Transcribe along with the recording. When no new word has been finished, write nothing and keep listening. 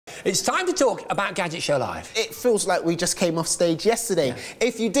It's time to talk about Gadget Show Live. It feels like we just came off stage yesterday. Yeah.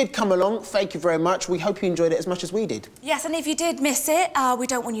 If you did come along, thank you very much. We hope you enjoyed it as much as we did. Yes, and if you did miss it, we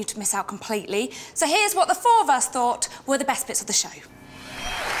don't want you to miss out completely. So here's what the four of us thought were the best bits of the show.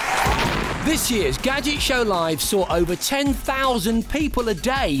 This year's Gadget Show Live saw over 10,000 people a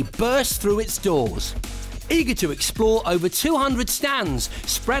day burst through its doors. Eager to explore over 200 stands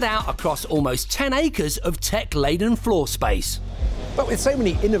spread out across almost 10 acres of tech-laden floor space. But with so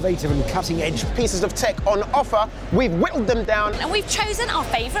many innovative and cutting-edge pieces of tech on offer, we've whittled them down. And we've chosen our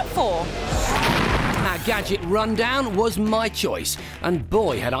favourite four. Our Gadget Rundown was my choice, and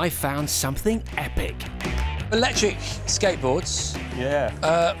boy, had I found something epic. Electric skateboards.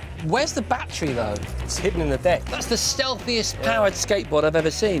 Yeah. Where's the battery, though? It's hidden in the deck. That's the stealthiest powered skateboard I've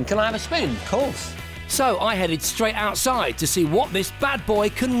ever seen. Can I have a spin? Of course. So I headed straight outside to see what this bad boy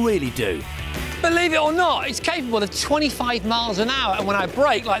can really do. Believe it or not, it's capable of 25 miles an hour, and when I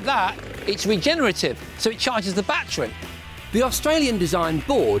brake like that, it's regenerative, so it charges the battery. The Australian-designed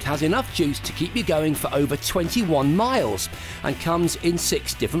board has enough juice to keep you going for over 21 miles and comes in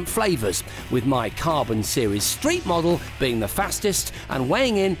 6 different flavours, with my Carbon Series Street model being the fastest and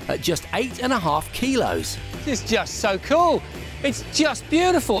weighing in at just 8.5 kilos. It's just so cool. It's just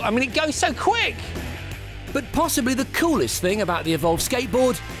beautiful. I mean, it goes so quick. But possibly the coolest thing about the Evolve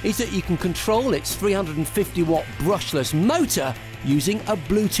skateboard is that you can control its 350-watt brushless motor using a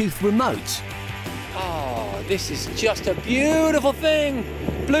Bluetooth remote. Oh, this is just a beautiful thing.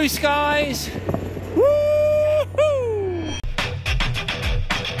 Blue skies,